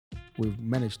we've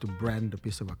managed to brand a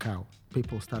piece of a cow.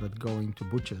 People started going to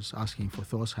butchers asking for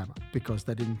Thor's hammer because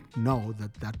they didn't know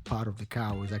that that part of the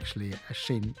cow is actually a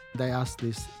shin. They asked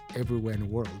this everywhere in the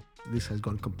world. This has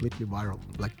gone completely viral,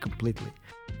 like completely.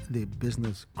 The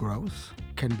business growth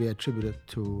can be attributed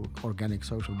to organic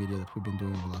social media that we've been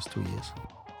doing in the last 2 years.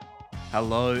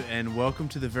 Hello and welcome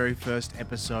to the very first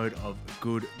episode of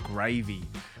Good Gravy,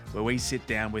 where we sit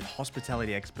down with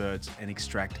hospitality experts and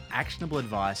extract actionable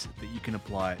advice that you can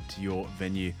apply to your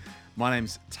venue. My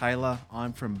name's Taylor,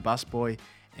 I'm from Busboy,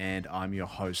 and I'm your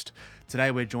host.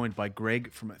 Today we're joined by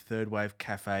Greg from Thirdwave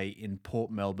Cafe in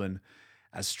Port Melbourne,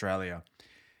 Australia.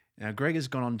 Now, Greg has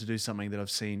gone on to do something that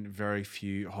I've seen very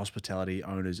few hospitality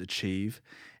owners achieve,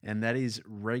 and that is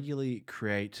regularly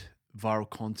create viral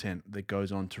content that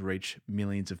goes on to reach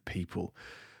millions of people.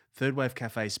 Thirdwave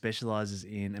Cafe specializes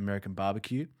in American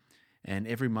barbecue, and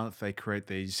every month they create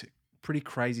these pretty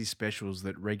crazy specials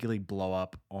that regularly blow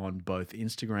up on both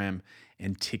Instagram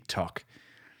and TikTok.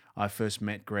 I first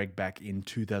met Greg back in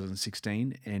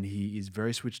 2016, and he is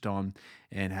very switched on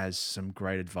and has some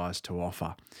great advice to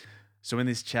offer. So in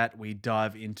this chat, we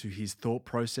dive into his thought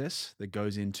process that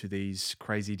goes into these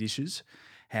crazy dishes,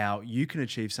 how you can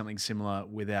achieve something similar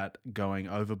without going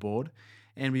overboard,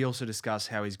 and we also discuss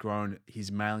how he's grown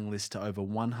his mailing list to over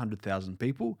 100,000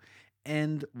 people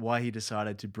and why he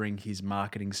decided to bring his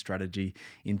marketing strategy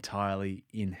entirely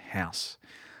in-house.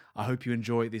 I hope you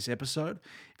enjoy this episode.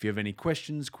 If you have any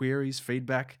questions, queries,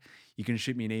 feedback, you can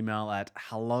shoot me an email at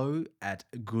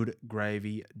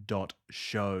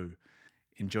hello@goodgravy.show.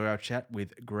 Enjoy our chat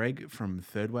with Greg from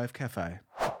Thirdwave Cafe.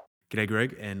 G'day,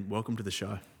 Greg, and welcome to the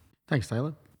show. Thanks,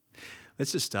 Taylor.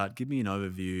 Let's just start. Give me an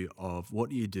overview of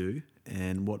what you do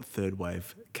and what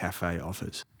Thirdwave Cafe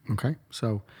offers. Okay,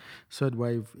 so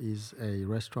Thirdwave is a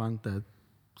restaurant that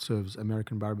serves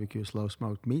American barbecue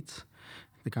slow-smoked meats,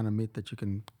 the kind of meat that you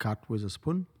can cut with a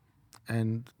spoon,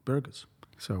 and burgers.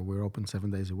 So we're open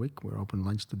 7 days a week. We're open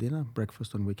lunch to dinner,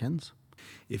 breakfast on weekends.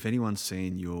 If anyone's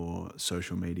seen your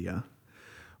social media,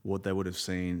 what they would have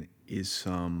seen is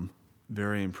some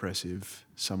very impressive,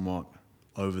 somewhat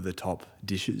over-the-top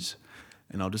dishes.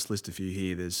 And I'll just list a few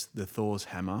here. There's the Thor's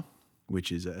hammer,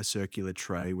 which is a circular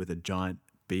tray with a giant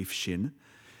beef shin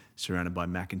surrounded by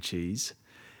mac and cheese.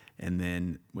 And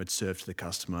then it's served to the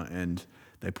customer and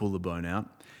they pull the bone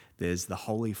out. There's the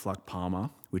Holy Fluck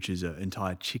Parma, which is an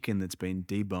entire chicken that's been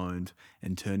deboned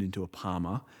and turned into a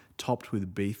parma, topped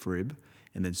with beef rib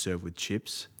and then served with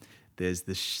chips. There's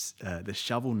the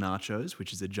shovel nachos,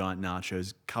 which is a giant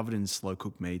nachos covered in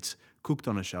slow-cooked meats, cooked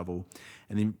on a shovel.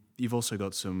 And then you've also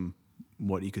got some,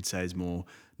 what you could say is more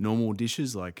normal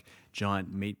dishes, like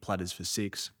giant meat platters for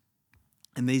six.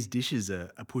 And these dishes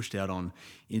are pushed out on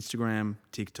Instagram,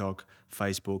 TikTok,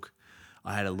 Facebook.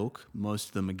 I had a look. Most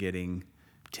of them are getting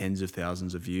tens of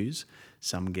thousands of views.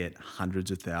 Some get hundreds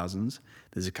of thousands.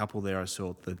 There's a couple there I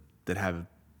saw that have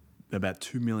about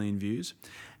 2 million views.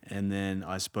 And then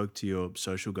I spoke to your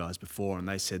social guys before and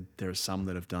they said there are some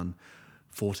that have done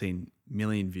 14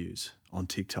 million views on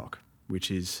TikTok, which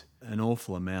is an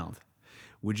awful amount.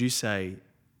 Would you say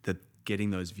that getting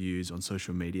those views on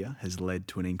social media has led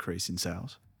to an increase in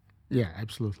sales? Yeah,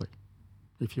 absolutely.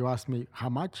 If you ask me how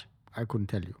much, I couldn't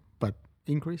tell you. But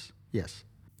increase, yes.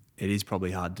 It is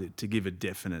probably hard to give a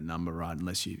definite number, right,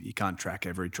 unless you can't track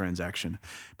every transaction.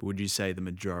 But would you say the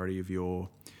majority of your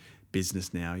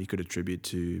business now you could attribute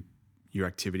to your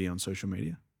activity on social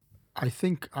media? I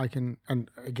think I can, and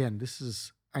again, this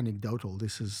is anecdotal.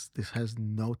 This has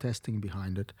no testing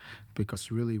behind it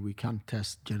because really we can't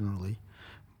test generally.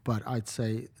 But I'd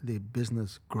say the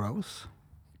business growth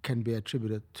can be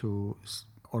attributed to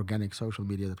organic social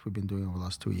media that we've been doing over the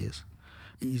last 2 years.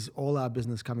 Is all our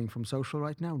business coming from social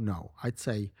right now? No. I'd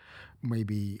say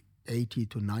maybe 80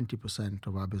 to 90%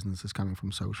 of our business is coming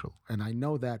from social. And I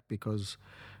know that because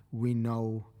we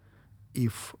know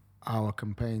if our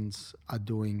campaigns are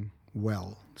doing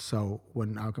well. So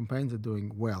when our campaigns are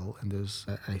doing well and there's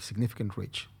a significant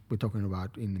reach, we're talking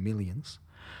about in the millions,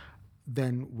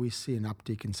 then we see an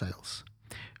uptick in sales.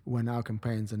 When our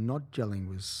campaigns are not gelling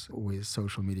with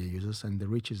social media users and the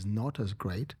reach is not as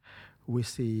great, we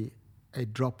see a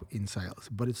drop in sales.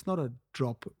 But it's not a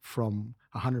drop from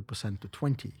 100% to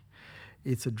 20.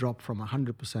 It's a drop from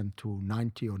 100% to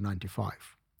 90 or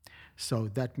 95. So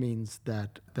that means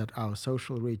that our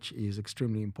social reach is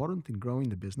extremely important in growing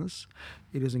the business.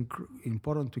 It is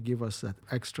important to give us that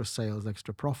extra sales,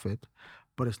 extra profit,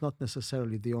 but it's not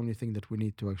necessarily the only thing that we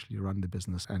need to actually run the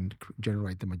business and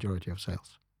generate the majority of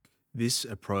sales. This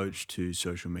approach to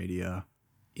social media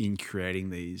in creating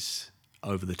these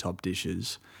over-the-top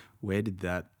dishes, where did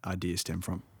that idea stem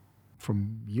from?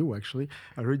 from you actually.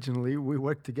 Originally, we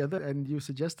worked together, and you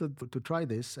suggested to try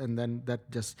this, and then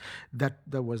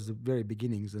that was the very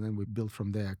beginnings, and then we built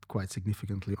from there quite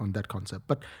significantly on that concept.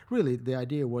 But really, the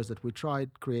idea was that we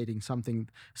tried creating something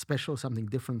special, something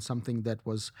different, something that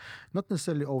was not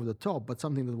necessarily over the top, but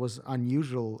something that was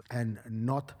unusual and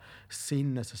not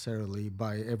seen necessarily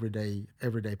by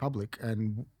everyday public,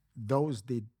 and those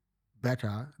did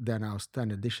better than our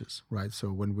standard dishes, right?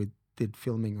 So when we did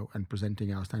filming and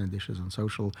presenting our standard dishes on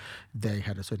social, they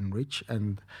had a certain reach,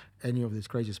 and any of these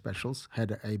crazy specials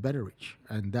had a better reach,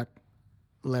 and that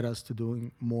led us to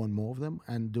doing more and more of them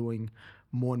and doing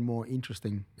more and more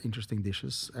interesting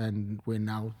dishes, and we're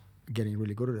now getting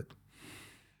really good at it.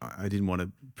 I didn't want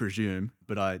to presume,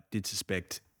 but I did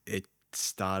suspect it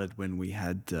started when we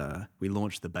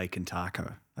launched the bacon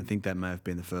taco. I think that may have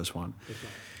been the first one.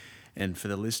 And for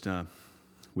the listener,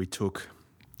 we took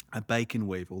a bacon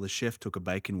weave, or the chef took a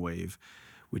bacon weave,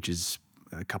 which is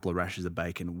a couple of rashers of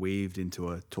bacon weaved into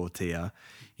a tortilla.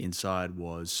 Inside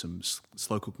was some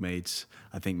slow-cooked meats,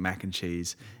 I think mac and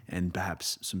cheese, and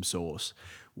perhaps some sauce.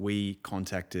 We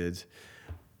contacted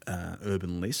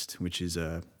Urban List, which is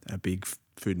a big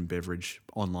food and beverage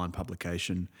online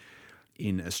publication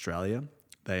in Australia.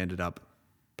 They ended up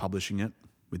publishing it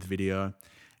with video,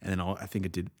 and then I think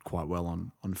it did quite well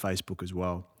on Facebook as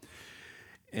well.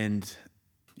 And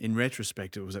in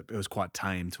retrospect, it was quite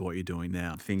tame to what you're doing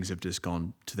now. Things have just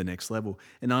gone to the next level.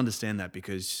 And I understand that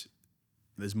because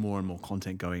there's more and more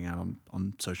content going out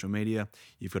on social media.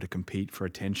 You've got to compete for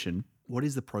attention. What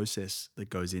is the process that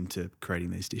goes into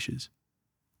creating these dishes?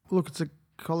 Look, it's a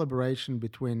collaboration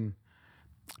between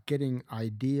getting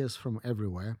ideas from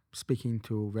everywhere, speaking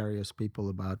to various people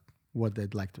about what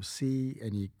they'd like to see,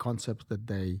 any concepts that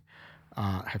they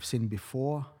have seen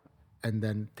before, and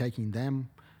then taking them,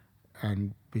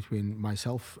 and between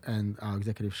myself and our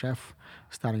executive chef,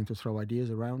 starting to throw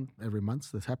ideas around every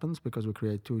month. This happens because we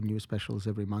create 2 new specials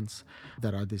every month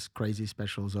that are these crazy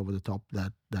specials over the top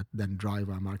that then drive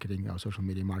our marketing, our social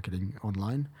media marketing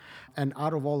online. And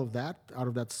out of all of that, out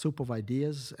of that soup of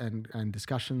ideas and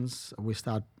discussions, we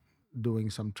start doing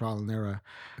some trial and error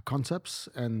concepts,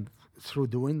 and through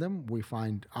doing them we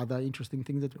find other interesting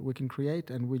things that we can create,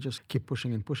 and we just keep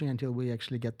pushing and pushing until we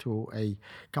actually get to a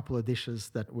couple of dishes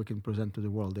that we can present to the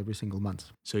world every single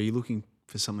month. So you're looking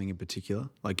for something in particular?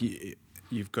 Like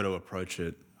you've got to approach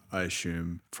it, I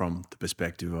assume, from the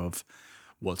perspective of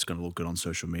what's going to look good on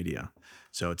social media.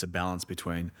 So it's a balance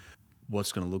between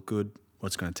what's going to look good,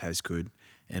 what's going to taste good,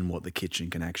 and what the kitchen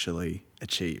can actually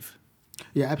achieve.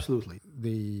 Yeah, absolutely.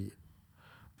 The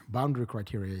boundary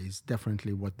criteria is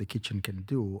definitely what the kitchen can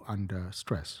do under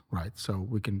stress, right? So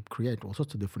we can create all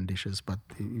sorts of different dishes, but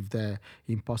if they're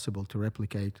impossible to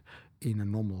replicate in a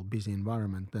normal busy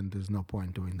environment, then there's no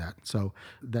point doing that. So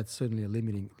that's certainly a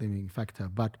limiting factor.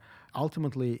 But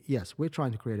ultimately, yes, we're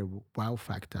trying to create a wow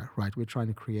factor, right? We're trying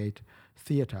to create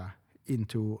theater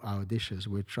into our dishes.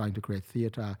 We're trying to create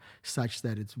theater such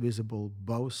that it's visible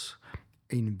both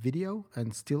in video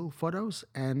and still photos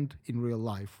and in real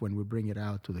life when we bring it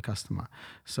out to the customer.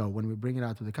 So when we bring it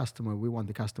out to the customer, we want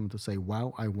the customer to say,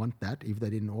 wow, I want that, if they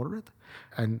didn't order it.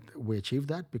 And we achieve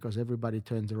that because everybody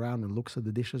turns around and looks at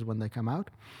the dishes when they come out.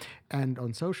 And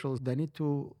on socials, they need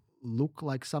to look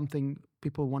like something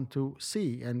people want to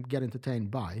see and get entertained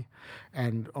by,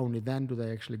 and only then do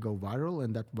they actually go viral,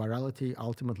 and that virality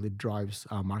ultimately drives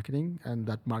our marketing, and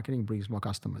that marketing brings more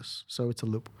customers. So it's a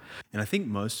loop. And I think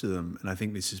most of them, and I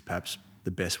think this is perhaps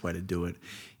the best way to do it,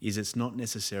 is it's not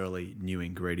necessarily new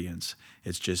ingredients,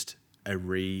 it's just a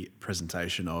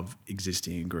re-presentation of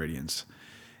existing ingredients.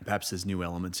 Perhaps there's new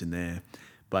elements in there,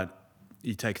 but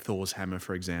you take Thor's hammer,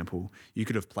 for example, you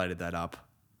could have plated that up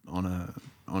on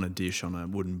a dish on a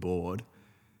wooden board,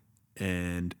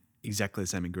 and exactly the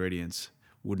same ingredients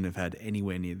wouldn't have had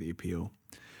anywhere near the appeal.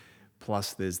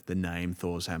 Plus, there's the name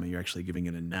Thor's hammer. You're actually giving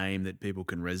it a name that people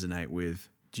can resonate with.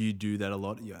 Do you do that a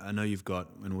lot? I know you've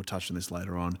got, and we'll touch on this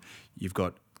later on, you've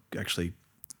got actually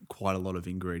quite a lot of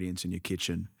ingredients in your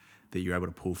kitchen that you're able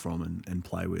to pull from and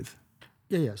play with.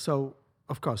 Yeah. So,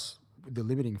 of course, the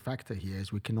limiting factor here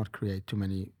is we cannot create too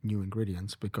many new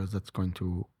ingredients because that's going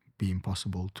to be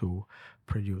impossible to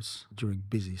produce during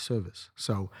busy service.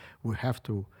 So we have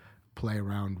to play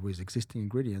around with existing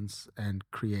ingredients and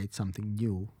create something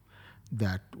new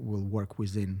that will work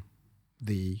within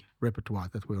the repertoire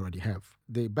that we already have.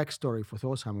 The backstory for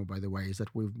Thor's hammer, by the way, is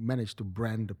that we've managed to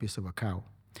brand a piece of a cow.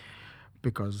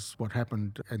 Because what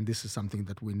happened, and this is something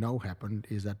that we know happened,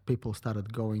 is that people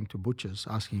started going to butchers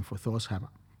asking for Thor's hammer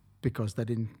because they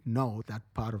didn't know that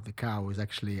part of the cow is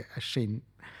actually a shin.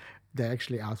 They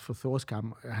actually asked for Thor's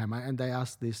hammer, and they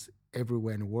asked this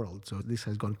everywhere in the world. So this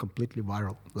has gone completely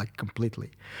viral, like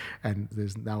completely. And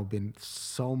there's now been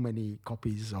so many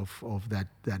copies of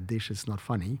that dish. It's not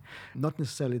funny. Not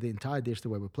necessarily the entire dish the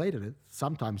way we plated it.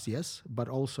 Sometimes yes, but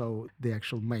also the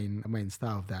actual main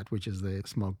star of that, which is the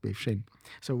smoked beef shin.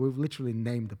 So we've literally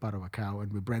named the part of a cow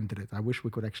and we branded it. I wish we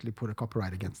could actually put a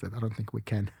copyright against it. I don't think we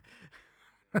can.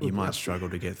 You might struggle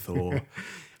to get Thor.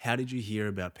 How did you hear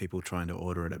about people trying to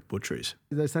order it at butcheries?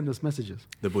 They send us messages.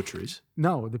 The butcheries?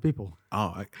 No, the people.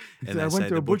 Oh, and So they I went say to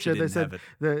the a butcher. butcher They didn't said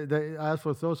have it. they asked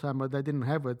for Thorshammer. They didn't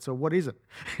have it. So what is it?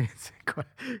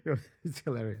 It's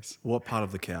hilarious. What part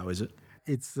of the cow is it?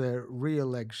 It's a real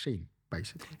leg sheen,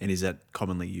 basically. And is that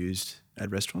commonly used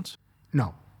at restaurants?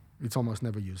 No, it's almost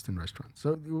never used in restaurants.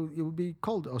 So it would be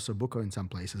called ossobuco in some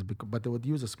places, but they would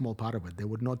use a small part of it. They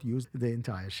would not use the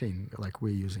entire sheen like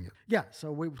we're using it. Yeah,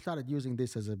 so we started using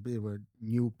this as a bit of a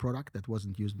new product that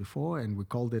wasn't used before, and we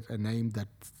called it a name that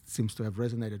seems to have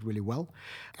resonated really well.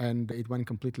 And it went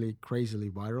completely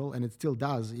crazily viral, and it still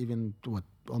does, even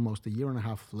almost a year and a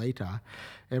half later.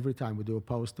 Every time we do a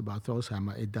post about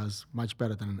Thorshammer, it does much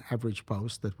better than an average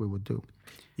post that we would do.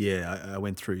 Yeah, I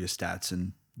went through your stats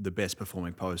and the best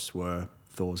performing posts were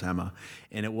Thor's hammer,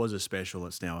 and it was a special.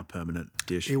 It's now a permanent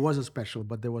dish. It was a special,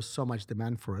 but there was so much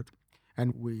demand for it.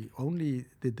 And we only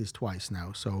did this twice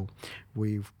now. So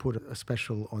we've put a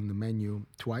special on the menu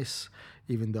twice,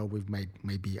 even though we've made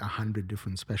maybe 100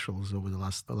 different specials over the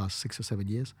last 6 or 7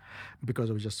 years, because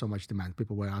there was just so much demand.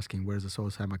 People were asking, where's the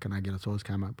sauce hammer? Can I get a sauce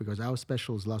hammer? Because our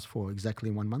specials last for exactly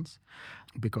 1 month,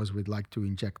 because we'd like to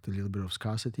inject a little bit of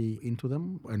scarcity into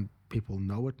them. And people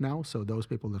know it now. So those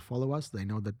people that follow us, they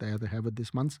know that they either have it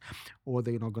this month or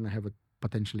they're not going to have it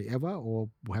potentially ever, or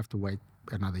we'll have to wait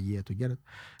another year to get it.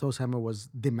 Sauce hammer was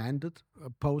demanded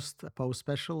post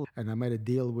special, and I made a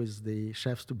deal with the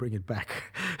chefs to bring it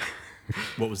back.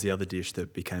 What was the other dish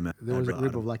that became a There was a rib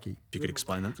item? of lucky. If you could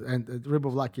explain that. And rib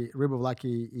of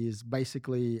lucky is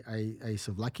basically a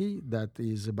souvlaki that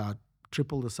is about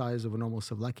triple the size of a normal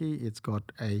souvlaki. It's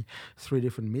got 3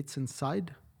 different meats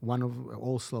inside. One of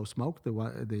all slow smoked,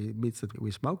 the meats that we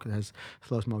smoke. It has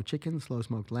slow smoked chicken, slow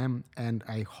smoked lamb, and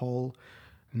a whole,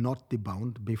 not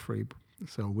deboned beef rib.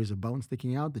 So with a bone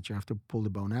sticking out that you have to pull the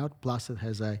bone out. Plus it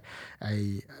has a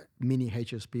mini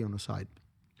HSP on the side.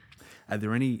 Are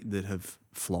there any that have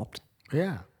flopped?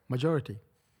 Yeah, majority.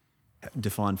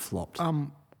 Define flopped.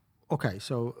 Okay,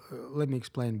 so let me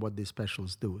explain what these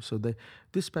specials do. So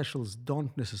these specials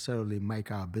don't necessarily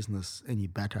make our business any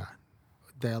better.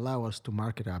 They allow us to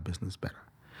market our business better.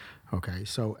 Okay,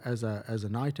 so as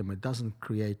an item, it doesn't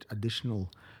create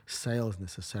additional sales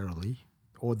necessarily,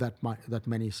 or that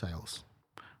many sales,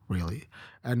 really.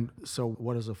 And so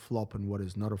what is a flop and what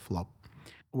is not a flop?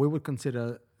 We would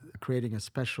consider creating a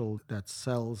special that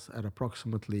sells at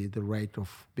approximately the rate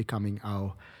of becoming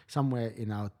somewhere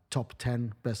in our top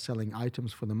 10 best-selling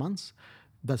items for the month.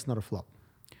 That's not a flop.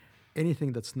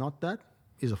 Anything that's not that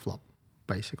is a flop.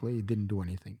 Basically, it didn't do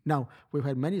anything. Now, we've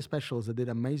had many specials that did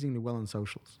amazingly well on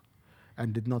socials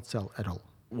and did not sell at all.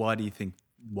 Why do you think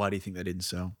they didn't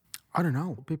sell? I don't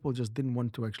know. People just didn't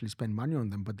want to actually spend money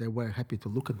on them, but they were happy to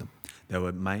look at them. They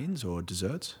were mains or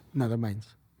desserts? No, they're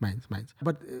mains.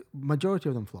 But majority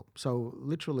of them flop. So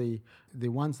literally, the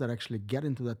ones that actually get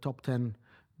into the top 10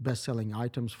 best-selling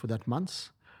items for that month,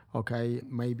 okay,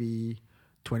 maybe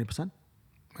 20%,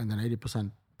 and then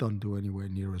 80% don't do anywhere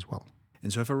near as well.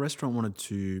 And so if a restaurant wanted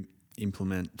to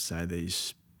implement, say,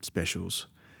 these specials,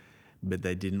 but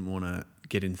they didn't want to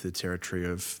get into the territory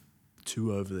of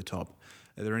too over the top,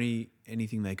 are there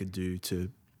anything they could do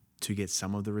to get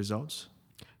some of the results?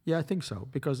 Yeah, I think so.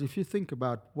 Because if you think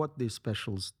about what these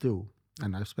specials do,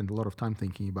 and I've spent a lot of time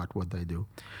thinking about what they do,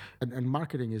 and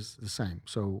marketing is the same.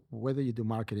 So whether you do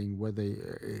marketing,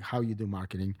 how you do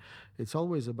marketing, it's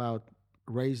always about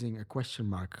raising a question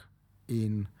mark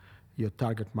in your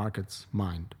target market's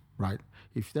mind, right?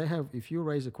 If you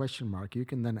raise a question mark, you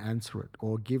can then answer it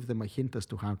or give them a hint as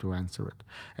to how to answer it.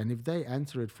 And if they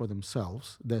answer it for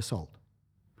themselves, they're sold.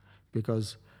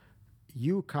 Because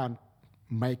you can't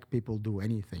make people do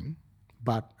anything,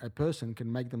 but a person can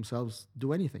make themselves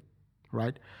do anything,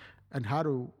 right? And how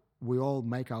do we all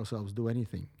make ourselves do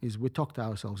anything? Is we talk to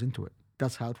ourselves into it.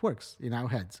 That's how it works in our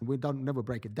heads. We don't never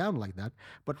break it down like that,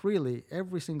 but really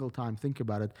every single time, think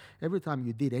about it, every time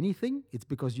you did anything, it's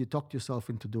because you talked yourself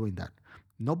into doing that.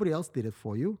 Nobody else did it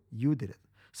for you, you did it.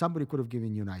 Somebody could have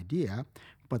given you an idea,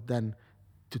 but then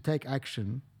to take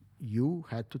action, you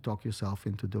had to talk yourself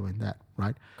into doing that,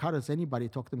 right? How does anybody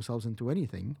talk themselves into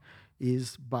anything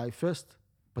is by first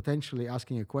potentially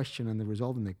asking a question and then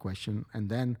resolving the question, and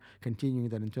then continuing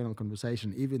that internal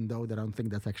conversation, even though they don't think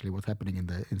that's actually what's happening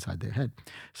inside their head.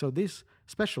 So these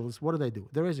specials, what do?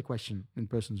 There is a question in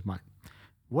person's mind.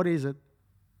 What is it?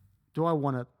 Do I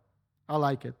want it? I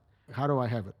like it. How do I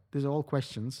have it? These are all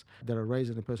questions that are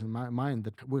raised in a person's mind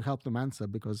that will help them answer,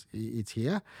 because it's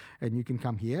here and you can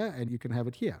come here and you can have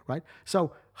it here, right?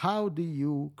 So how do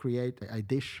you create a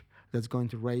dish that's going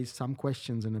to raise some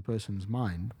questions in a person's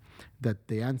mind that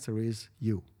the answer is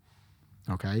you?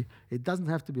 Okay? It doesn't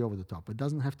have to be over the top. It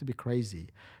doesn't have to be crazy.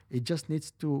 It just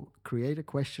needs to create a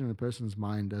question in a person's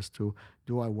mind as to,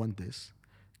 do I want this?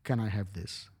 Can I have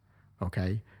this?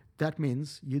 Okay? That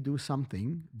means you do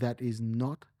something that is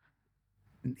not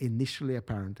initially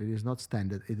apparent. It is not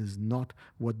standard. It is not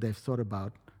what they've thought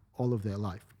about all of their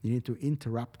life. You need to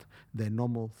interrupt their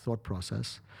normal thought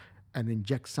process and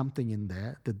inject something in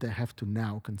there that they have to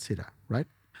now consider, right?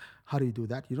 How do you do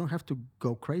that? You don't have to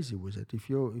go crazy with it. If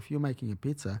you're making a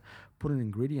pizza, put an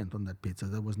ingredient on that pizza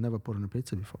that was never put on a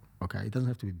pizza before. Okay, it doesn't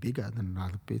have to be bigger than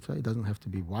another pizza. It doesn't have to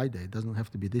be wider. It doesn't have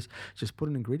to be this. Just put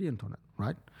an ingredient on it,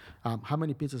 right? How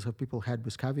many pizzas have people had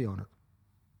with caviar on it?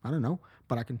 I don't know,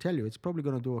 but I can tell you it's probably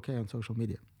going to do okay on social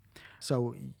media.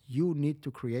 So you need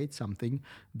to create something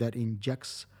that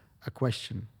injects a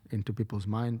question into people's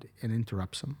mind and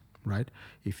interrupts them, right?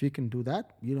 If you can do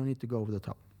that, you don't need to go over the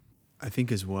top. I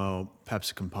think as well,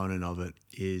 perhaps a component of it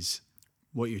is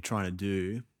what you're trying to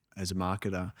do as a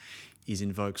marketer is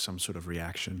invoke some sort of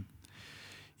reaction.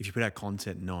 If you put out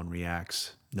content and no one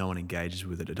reacts, no one engages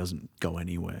with it, it doesn't go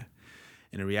anywhere.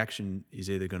 And a reaction is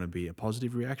either going to be a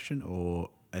positive reaction or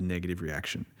a negative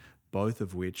reaction, both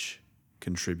of which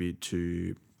contribute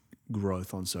to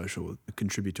growth on social,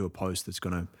 contribute to a post that's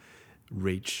going to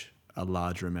reach a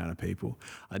larger amount of people.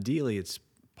 Ideally, it's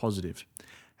positive.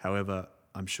 However,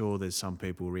 I'm sure there's some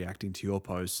people reacting to your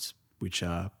posts which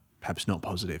are perhaps not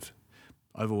positive.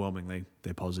 Overwhelmingly,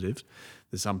 they're positive.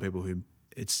 There's some people who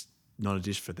it's not a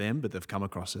dish for them, but they've come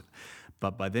across it.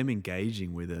 But by them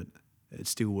engaging with it, it's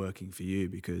still working for you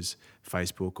because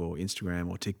Facebook or Instagram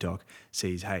or TikTok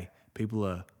sees, hey, people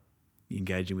are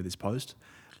engaging with this post.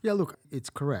 Yeah, look, it's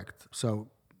correct. So,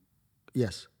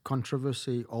 yes,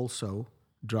 controversy also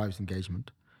drives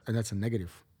engagement, and that's a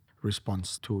negative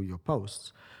response to your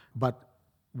posts. But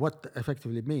what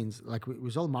effectively means, like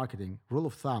with all marketing, rule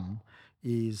of thumb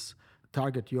is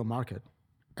target your market.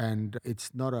 And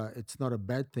it's not a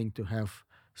bad thing to have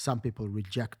some people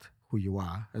reject who you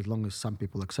are, as long as some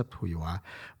people accept who you are.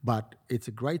 But it's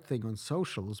a great thing on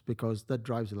socials because that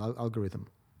drives the algorithm.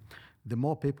 The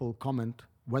more people comment,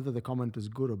 whether the comment is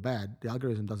good or bad, the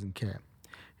algorithm doesn't care.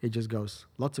 It just goes,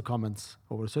 lots of comments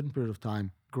over a certain period of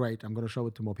time, great, I'm going to show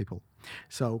it to more people.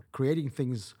 So creating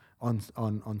things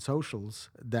on socials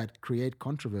that create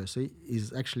controversy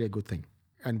is actually a good thing.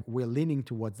 And we're leaning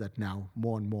towards that now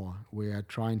more and more. We are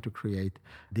trying to create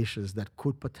dishes that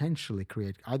could potentially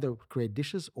either create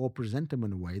dishes or present them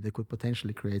in a way that could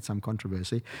potentially create some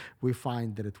controversy. We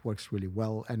find that it works really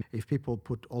well. And if people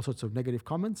put all sorts of negative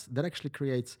comments, that actually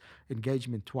creates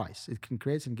engagement twice. It can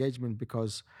create engagement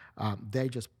because they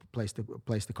just place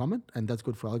the comment, and that's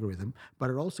good for algorithm.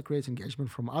 But it also creates engagement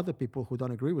from other people who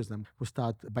don't agree with them, who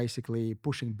start basically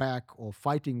pushing back or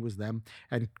fighting with them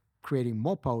and creating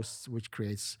more posts, which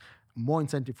creates more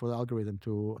incentive for the algorithm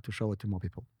to show it to more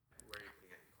people. Where are you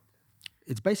putting out your content?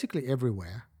 It's basically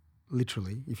everywhere,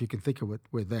 literally. If you can think of it,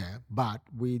 we're there. But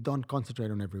we don't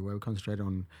concentrate on everywhere. We concentrate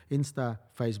on Insta,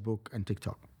 Facebook, and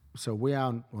TikTok. So we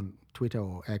are on Twitter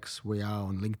or X, we are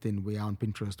on LinkedIn, we are on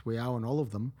Pinterest, we are on all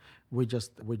of them. We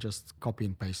just copy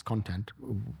and paste content.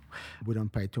 We don't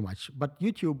pay too much. But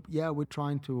YouTube, yeah, we're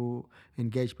trying to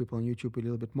engage people on YouTube a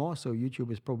little bit more. So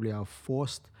YouTube is probably our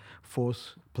fourth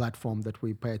platform that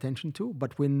we pay attention to.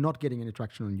 But we're not getting any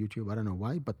traction on YouTube. I don't know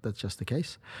why, but that's just the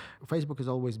case. Facebook has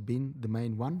always been the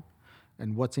main one.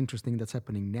 And what's interesting that's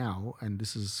happening now, and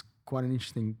this is quite an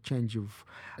interesting change of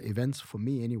events for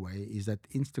me anyway, is that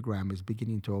Instagram is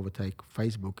beginning to overtake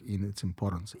Facebook in its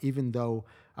importance. Even though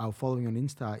our following on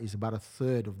Insta is about a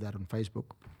third of that on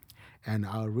Facebook, and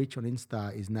our reach on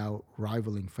Insta is now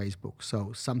rivaling Facebook.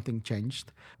 So something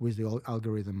changed with the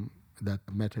algorithm that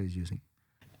Meta is using.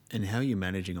 And how are you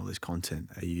managing all this content?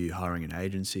 Are you hiring an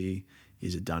agency?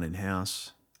 Is it done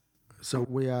in-house? So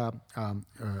we are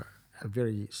a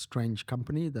very strange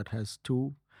company that has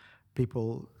two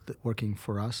people working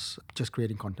for us, just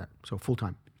creating content. So full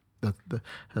time.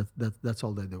 That's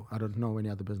all they do. I don't know any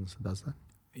other business that does that.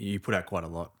 You put out quite a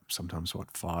lot. Sometimes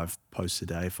 5 posts a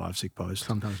day, 5, 6 posts.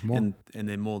 Sometimes more. And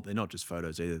they're more. They're not just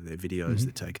photos either. They're videos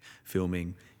that take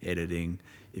filming, editing.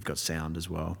 You've got sound as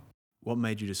well. What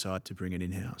made you decide to bring it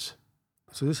in-house?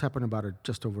 So this happened about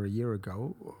just over a year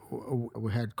ago.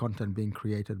 We had content being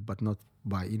created, but not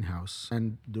by in-house.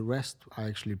 And the rest, I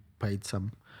actually paid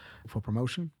some for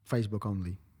promotion, Facebook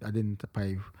only. I didn't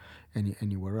pay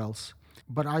anywhere else.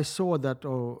 But I saw that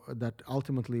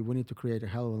ultimately we need to create a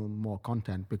hell of a lot more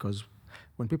content, because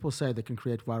when people say they can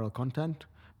create viral content,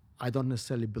 I don't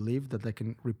necessarily believe that they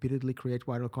can repeatedly create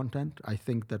viral content. I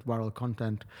think that viral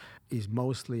content is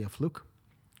mostly a fluke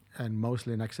and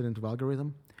mostly an accident of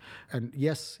algorithm. And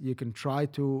yes, you can try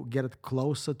to get it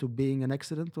closer to being an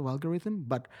accident of algorithm,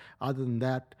 but other than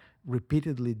that,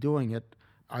 repeatedly doing it,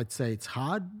 I'd say it's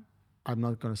hard. I'm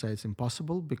not going to say it's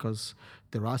impossible, because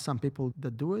there are some people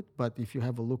that do it. But if you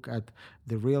have a look at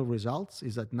the real results,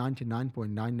 is that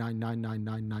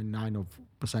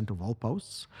 99.9999999% of all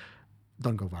posts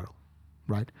don't go viral,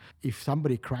 right? If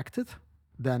somebody cracked it,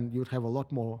 then you'd have a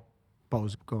lot more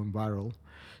posts going viral.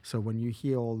 So when you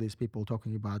hear all these people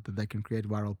talking about that they can create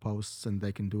viral posts and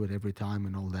they can do it every time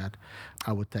and all that,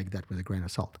 I would take that with a grain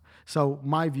of salt. So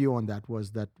my view on that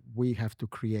was that we have to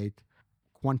create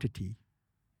quantity,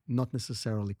 not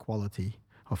necessarily quality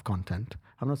of content.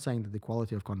 I'm not saying that the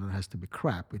quality of content has to be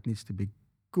crap. It needs to be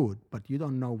good, but you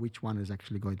don't know which one is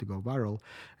actually going to go viral.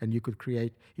 And you could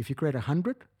create, if you create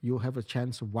 100, you'll have a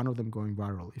chance of one of them going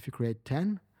viral. If you create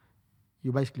 10,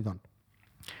 you basically don't.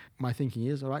 My thinking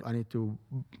is, all right, I need to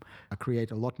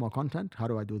create a lot more content. How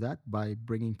do I do that? By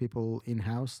bringing people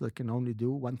in-house that can only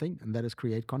do one thing, and that is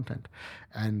create content.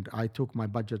 And I took my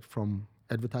budget from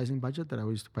advertising budget that I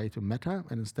used to pay to Meta,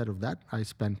 and instead of that, I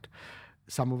spent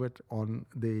some of it on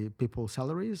the people's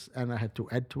salaries, and I had to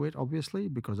add to it, obviously,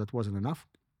 because that wasn't enough.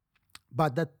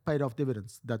 But that paid off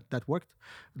dividends. That worked.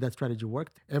 That strategy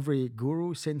worked. Every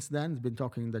guru since then has been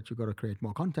talking that you got to create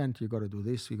more content. You got to do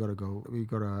this. You got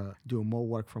to do more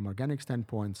work from organic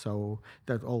standpoint. So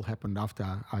that all happened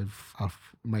after I've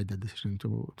made the decision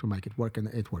to make it work, and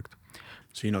it worked.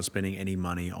 So you're not spending any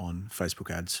money on Facebook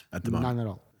ads at the moment? None at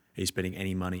all. Are you spending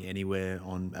any money anywhere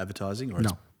on advertising, or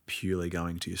No. it's purely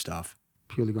going to your staff?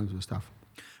 Purely going to the staff.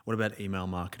 What about email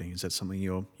marketing? Is that something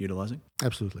you're utilizing?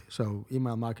 Absolutely. So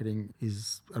email marketing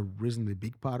is a reasonably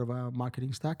big part of our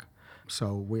marketing stack.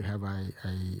 So we have a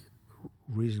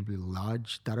reasonably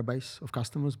large database of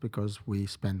customers, because we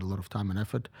spend a lot of time and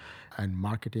effort and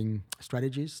marketing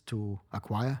strategies to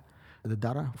acquire the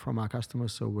data from our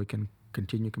customers so we can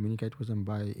continue to communicate with them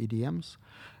by EDMs.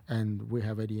 And we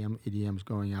have EDMs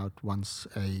going out once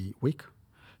a week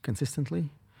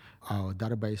consistently. Our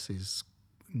database is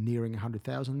nearing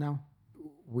 100,000 now.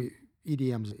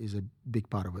 EDMs is a big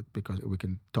part of it, because we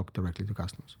can talk directly to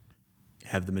customers.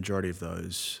 Have the majority of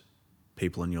those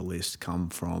people on your list come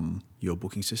from your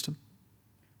booking system?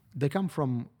 They come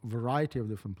from a variety of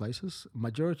different places.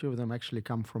 Majority of them actually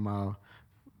come from our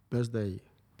birthday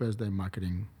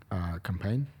marketing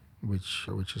campaign,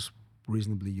 which is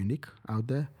reasonably unique out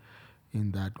there,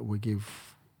 in that we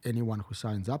give anyone who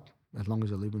signs up, as long as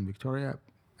they live in Victoria,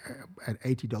 at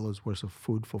 $80 worth of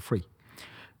food for free,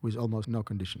 with almost no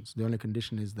conditions. The only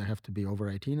condition is they have to be over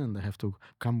 18 and they have to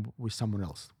come with someone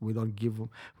else. We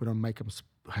don't make them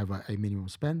have a minimum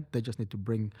spend. They just need to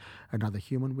bring another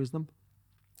human with them,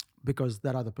 because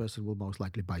that other person will most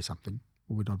likely buy something.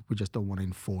 We just don't want to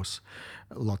enforce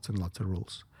lots and lots of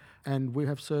rules. And we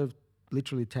have served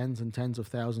literally tens and tens of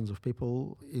thousands of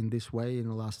people in this way in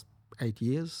the last 8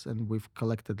 years, and we've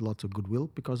collected lots of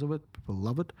goodwill because of it. People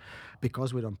love it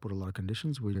because we don't put a lot of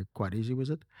conditions. We're quite easy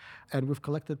with it, and we've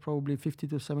collected probably 50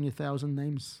 to 70,000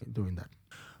 names doing that.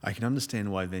 I can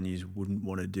understand why venues wouldn't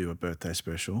want to do a birthday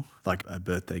special, like a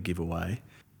birthday giveaway.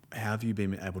 How have you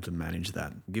been able to manage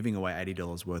that? Giving away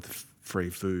 $80 worth of free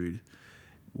food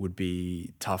would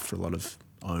be tough for a lot of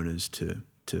owners to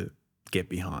get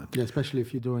behind. Yeah, especially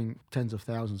if you're doing tens of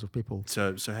thousands of people.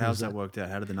 So how's that worked out?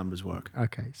 How do the numbers work?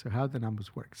 Okay, so how do the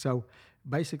numbers work? So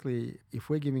basically, if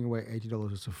we're giving away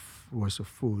 $80 worth of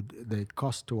food, the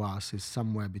cost to us is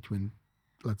somewhere between,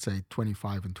 let's say,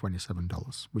 $25 and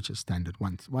 $27, which is standard,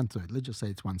 one third. Let's just say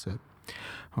it's 1/3.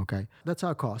 Okay, that's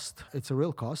our cost. It's a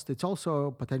real cost. It's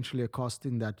also potentially a cost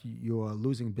in that you are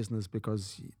losing business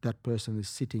because that person is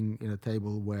sitting in a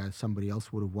table where somebody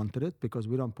else would have wanted it, because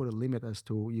we don't put a limit as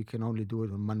to you can only do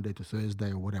it on Monday to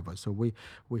Thursday or whatever. So we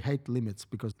hate limits,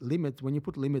 because when you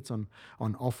put limits on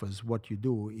offers, what you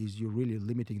do is you're really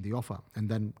limiting the offer, and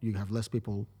then you have less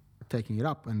people taking it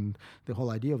up, and the whole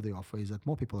idea of the offer is that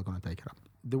more people are going to take it up.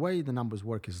 The way the numbers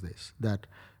work is this, that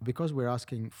because we're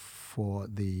asking for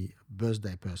the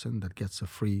birthday person that gets a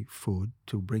free food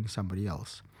to bring somebody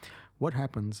else, what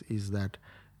happens is that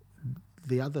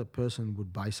the other person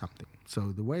would buy something.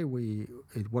 So the way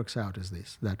it works out is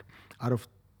this, that out of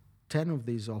 10 of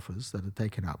these offers that are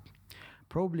taken up,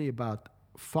 probably about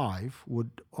 5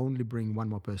 would only bring one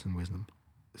more person with them.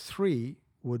 3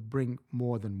 would bring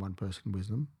more than one person with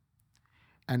them.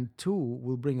 And 2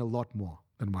 will bring a lot more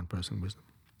than one person with them.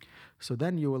 So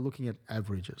then you are looking at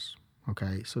averages.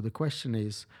 Okay, so the question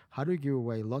is, how do you give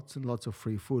away lots and lots of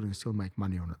free food and still make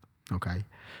money on it? Okay,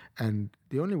 and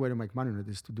the only way to make money on it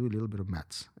is to do a little bit of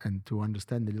maths and to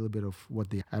understand a little bit of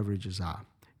what the averages are.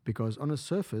 Because on the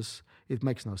surface, it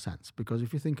makes no sense. Because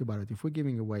if you think about it, if we're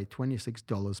giving away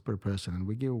 $26 per person and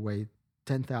we give away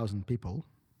 10,000 people,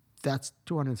 that's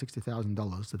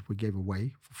 $260,000 that we gave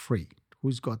away for free.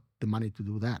 Who's got the money to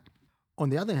do that? On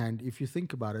the other hand, if you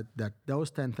think about it, that those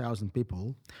 10,000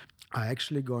 people are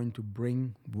actually going to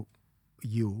bring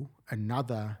you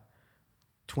another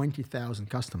 20,000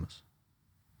 customers.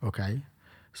 Okay?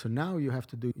 So now you have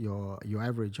to do your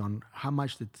average on how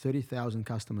much did 30,000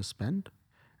 customers spend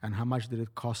and how much did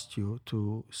it cost you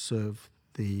to serve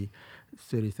the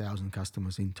 30,000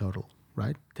 customers in total,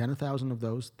 right? 10,000 of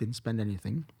those didn't spend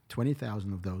anything.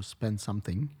 20,000 of those spent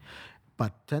something.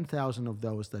 But 10,000 of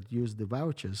those that used the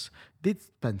vouchers did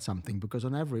spend something, because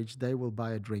on average, they will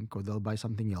buy a drink or they'll buy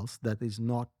something else that is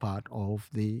not part of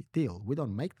the deal. We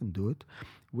don't make them do it.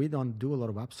 We don't do a lot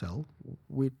of upsell.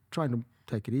 We're trying to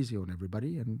take it easy on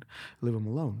everybody and leave them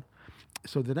alone.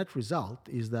 So the net result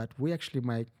is that we actually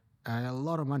make a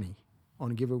lot of money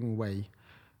on giving away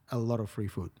a lot of free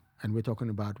food. And we're talking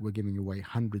about we're giving away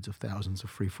hundreds of thousands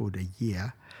of free food a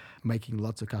year, making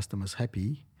lots of customers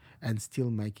happy and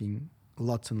still making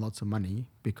lots and lots of money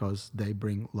because they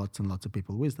bring lots and lots of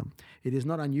people with them. It is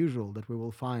not unusual that we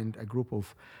will find a group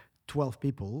of 12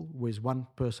 people with one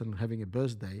person having a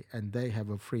birthday and they have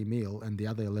a free meal and the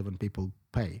other 11 people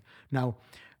pay. Now,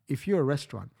 if you're a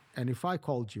restaurant and if I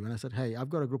called you and I said, hey, I've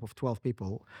got a group of 12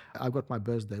 people, I've got my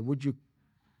birthday, would you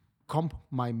comp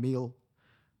my meal?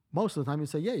 Most of the time you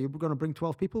say, yeah, you're going to bring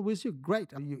 12 people with you? Great,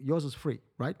 yours is free,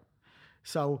 right?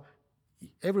 So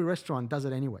every restaurant does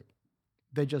it anyway.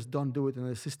 They just don't do it in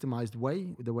a systemized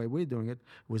way, the way we're doing it,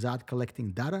 without collecting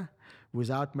data,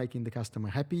 without making the customer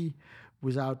happy,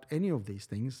 without any of these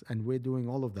things. And we're doing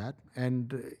all of that.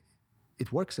 And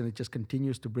it works, and it just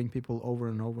continues to bring people over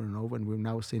and over and over. And we've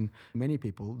now seen many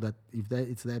people that if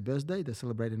it's their birthday, they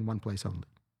celebrate in one place only.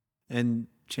 And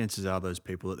chances are those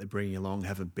people that they're bringing along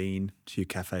haven't been to your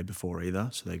cafe before either,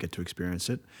 so they get to experience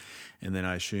it. And then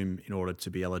I assume in order to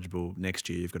be eligible next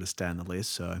year, you've got to stay on the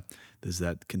list. So there's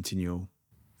that continual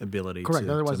ability. Correct.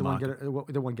 Otherwise, to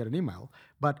they won't get an email.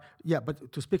 But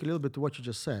to speak a little bit to what you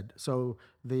just said, so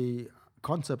the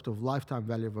concept of lifetime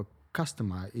value of a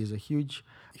customer is a huge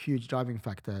driving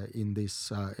factor in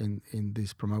this in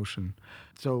this promotion.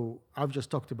 So I've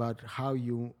just talked about how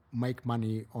you make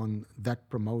money on that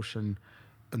promotion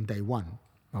on day one.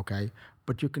 Okay,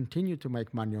 but you continue to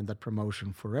make money on that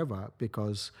promotion forever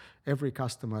because every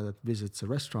customer that visits a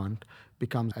restaurant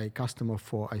becomes a customer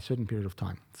for a certain period of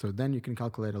time. So then you can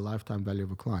calculate a lifetime value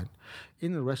of a client.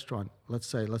 In a restaurant,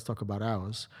 let's talk about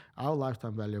ours. Our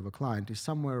lifetime value of a client is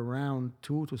somewhere around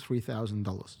 $2,000 to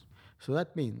 $3,000. So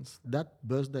that means that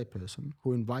birthday person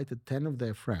who invited 10 of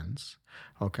their friends,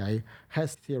 okay,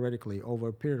 has theoretically over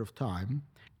a period of time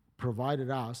provided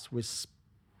us with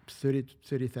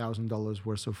 $30,000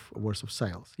 worth of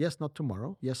sales. Yes, not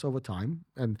tomorrow. Yes, over time.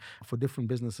 And for different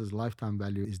businesses, lifetime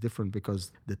value is different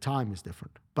because the time is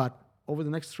different. But over the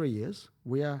next 3 years,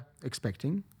 we are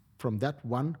expecting from that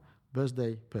one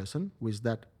birthday person with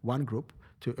that one group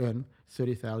to earn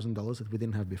 $30,000 that we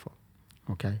didn't have before.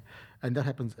 Okay? And that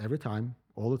happens every time,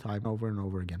 all the time, over and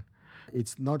over again.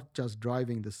 It's not just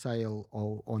driving the sale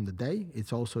on the day,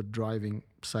 it's also driving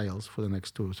sales for the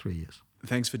next 2 or 3 years.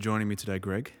 Thanks for joining me today,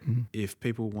 Greg. Mm-hmm. If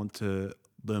people want to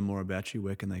learn more about you,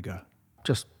 where can they go?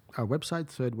 Just our website,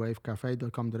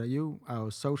 thirdwavecafe.com.au. Our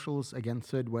socials, again,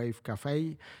 Thirdwave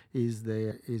Cafe is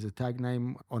a tag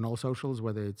name on all socials,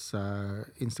 whether it's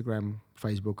Instagram,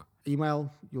 Facebook.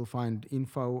 Email, you'll find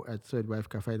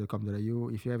info@thirdwavecafe.com.au.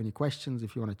 If you have any questions,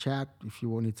 if you want to chat, if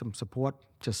you need some support,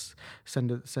 just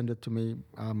send it to me.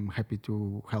 I'm happy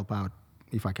to help out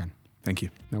if I can. Thank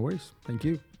you. No worries. Thank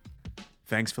you.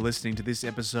 Thanks for listening to this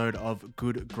episode of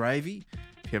Good Gravy.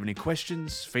 If you have any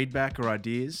questions, feedback, or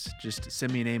ideas, just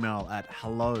send me an email at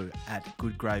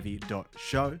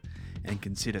hello@goodgravy.show and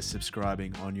consider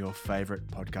subscribing on your favorite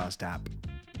podcast app.